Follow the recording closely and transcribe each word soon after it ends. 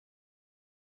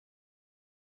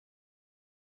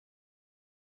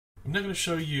I'm now going to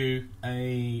show you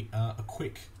a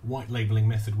quick white labeling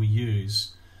method we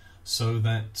use so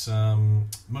that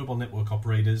mobile network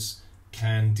operators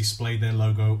can display their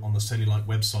logo on the Cellulite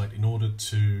website in order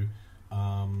to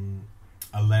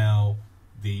allow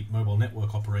the mobile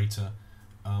network operator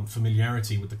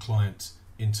familiarity with the client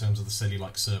in terms of the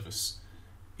Cellulite service.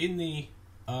 In the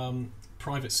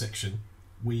private section,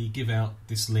 we give out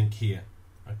this link here.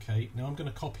 Okay, now I'm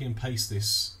going to copy and paste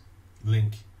this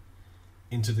link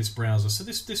into this browser. So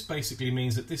this basically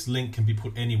means that this link can be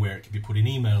put anywhere. It can be put in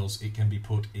emails, it can be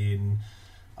put in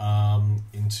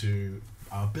into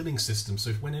our billing system.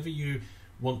 So if whenever you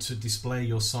want to display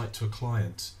your site to a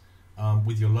client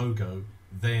with your logo,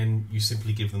 then you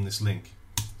simply give them this link.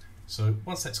 So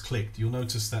once that's clicked, you'll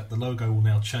notice that the logo will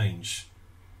now change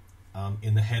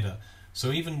in the header.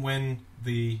 So even when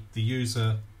the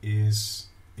user is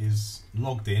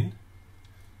logged in,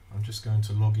 I'm just going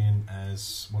to log in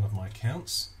as one of my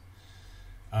accounts,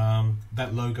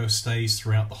 that logo stays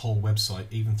throughout the whole website,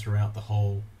 even throughout the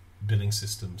whole billing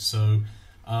system. So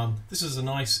this is a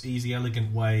nice, easy,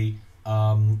 elegant way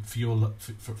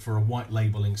for a white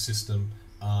labeling system,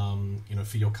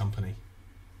 for your company.